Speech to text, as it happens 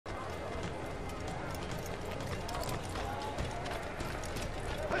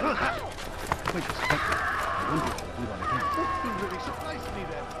quite respected. I wonder if they'll do that again. You really surprised me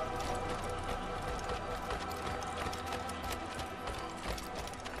then.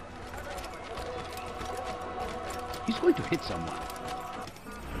 He's going to hit someone.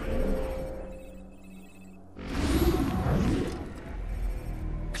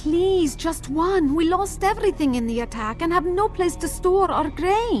 Please, just one. We lost everything in the attack and have no place to store our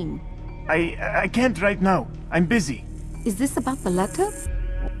grain. I can't right now. I'm busy. Is this about the letter?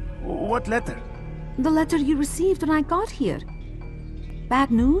 What letter? The letter you received when I got here. Bad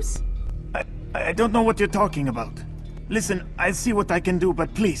news? I don't know what you're talking about. Listen, I'll see what I can do,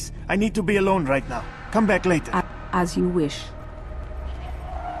 but please, I need to be alone right now. Come back later. As you wish.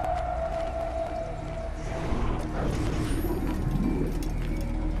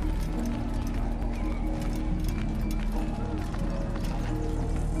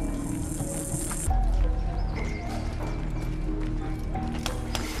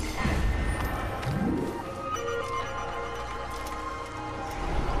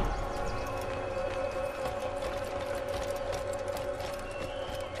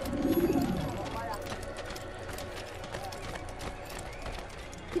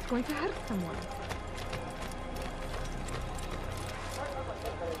 Going to hurt someone.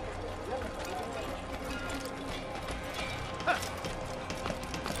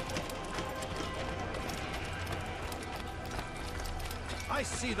 I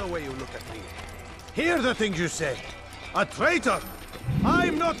see the way you look at me. Hear the things you say. A traitor!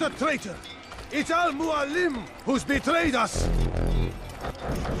 I'm not a traitor! It's Al-Mualim who's betrayed us!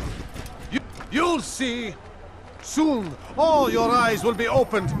 You'll see! Soon, all your eyes will be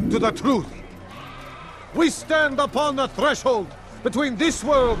opened to the truth. We stand upon the threshold between this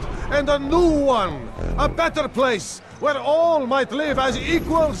world and a new one. A better place where all might live as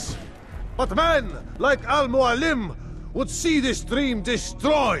equals. But men like Al-Mualim would see this dream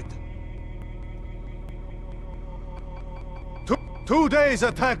destroyed. Today's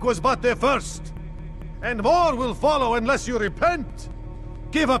attack was but the first. And more will follow unless you repent.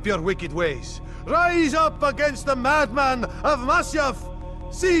 Give up your wicked ways. Rise up against the madman of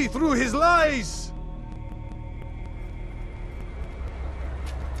Musyaf! See through his lies!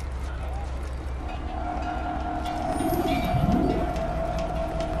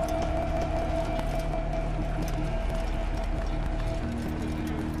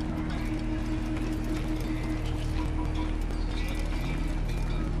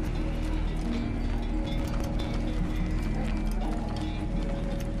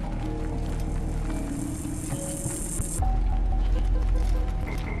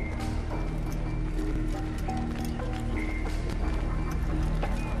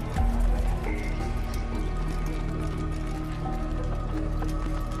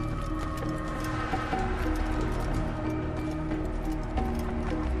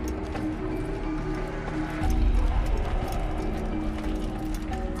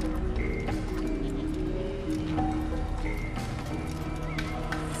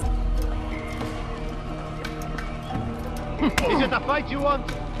 Is it a fight you want?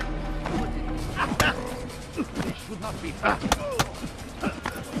 It should not be.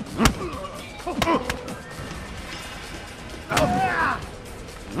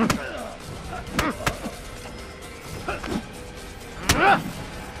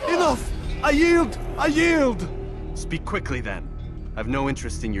 Enough! I yield! I yield! Speak quickly then. I've no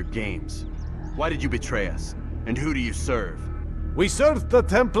interest in your games. Why did you betray us? And who do you serve? We served the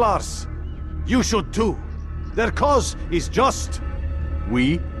Templars. You should too. Their cause is just.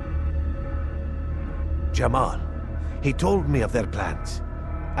 We? Jamal. He told me of their plans.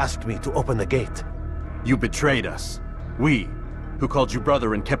 Asked me to open the gate. You betrayed us. We, who called you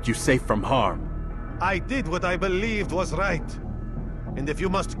brother and kept you safe from harm. I did what I believed was right. And if you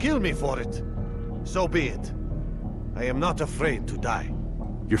must kill me for it, so be it. I am not afraid to die.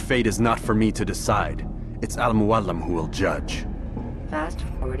 Your fate is not for me to decide. It's Al-Mualim who will judge.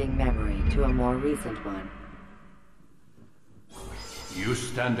 Fast-forwarding memory to a more recent one. You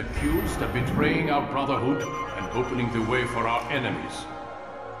stand accused of betraying our Brotherhood and opening the way for our enemies.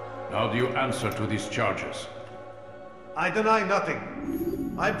 How do you answer to these charges? I deny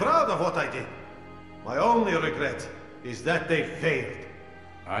nothing. I'm proud of what I did. My only regret is that they failed.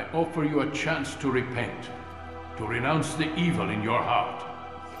 I offer you a chance to repent, to renounce the evil in your heart.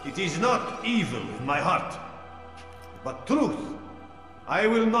 It is not evil in my heart, but truth. I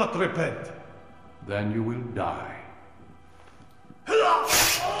will not repent. Then you will die.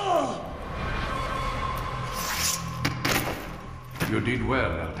 You did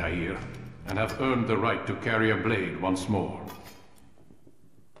well, Altair, and have earned the right to carry a blade once more.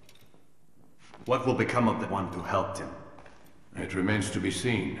 What will become of the one who helped him? It remains to be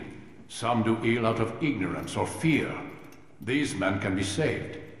seen. Some do ill out of ignorance or fear. These men can be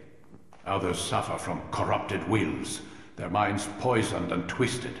saved. Others suffer from corrupted wills, their minds poisoned and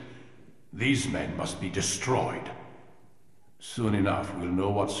twisted. These men must be destroyed. Soon enough, we'll know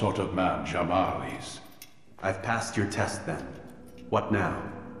what sort of man Jamal is. I've passed your test then. What now?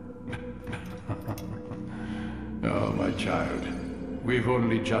 Oh, my child. We've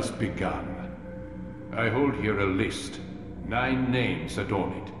only just begun. I hold here a list. 9 names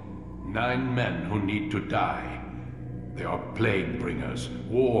adorn it. 9 men who need to die. They are plague bringers,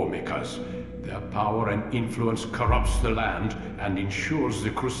 war makers. Their power and influence corrupts the land and ensures the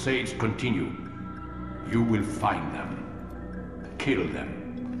Crusades continue. You will find them. Kill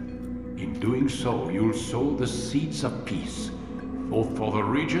them. In doing so, you'll sow the seeds of peace, both for the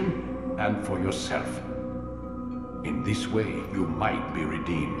region and for yourself. In this way, you might be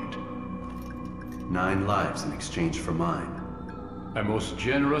redeemed. 9 lives in exchange for mine. A most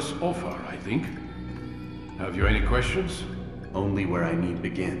generous offer, I think. Have you any questions? Only where I need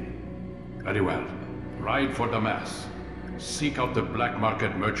begin. Very well. Ride for Damas. Seek out the black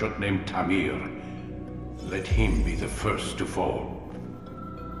market merchant named Tamir. Let him be the first to fall.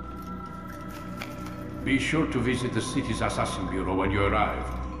 Be sure to visit the city's assassin bureau when you arrive.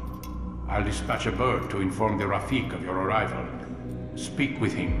 I'll dispatch a bird to inform the Rafik of your arrival. Speak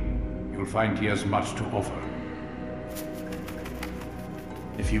with him. You'll find he has much to offer.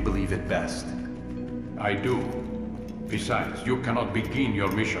 If you believe it best. I do. Besides, you cannot begin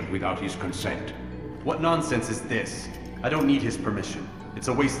your mission without his consent. What nonsense is this? I don't need his permission. It's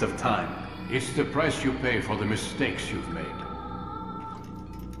a waste of time. It's the price you pay for the mistakes you've made.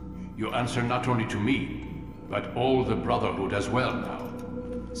 You answer not only to me, but all the Brotherhood as well now.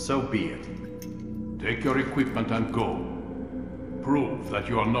 So be it. Take your equipment and go. Prove that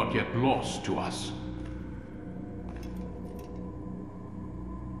you are not yet lost to us.